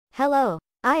Hello,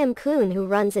 I am Kun who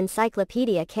runs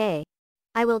Encyclopedia-K.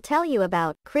 I will tell you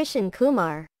about Krishan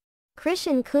Kumar.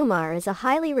 Krishan Kumar is a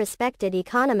highly respected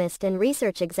economist and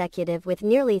research executive with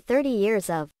nearly 30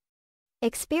 years of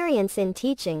experience in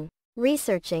teaching,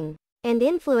 researching, and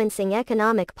influencing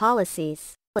economic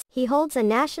policies. He holds a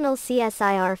National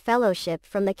CSIR Fellowship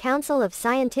from the Council of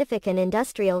Scientific and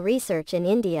Industrial Research in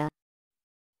India.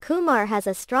 Kumar has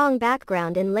a strong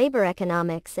background in labor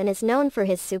economics and is known for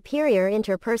his superior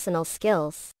interpersonal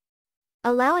skills,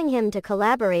 allowing him to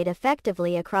collaborate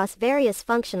effectively across various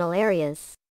functional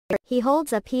areas. He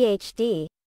holds a PhD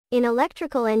in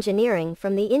electrical engineering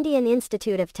from the Indian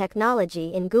Institute of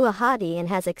Technology in Guwahati and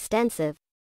has extensive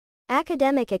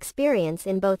academic experience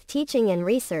in both teaching and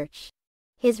research.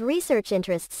 His research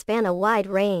interests span a wide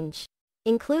range,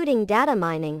 including data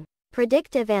mining,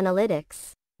 predictive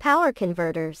analytics, power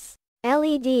converters,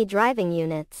 LED driving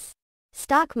units,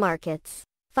 stock markets,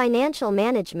 financial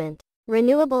management,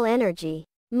 renewable energy,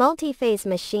 multi-phase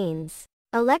machines,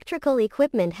 electrical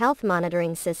equipment health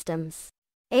monitoring systems,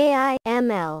 AI,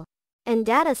 ML, and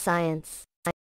data science.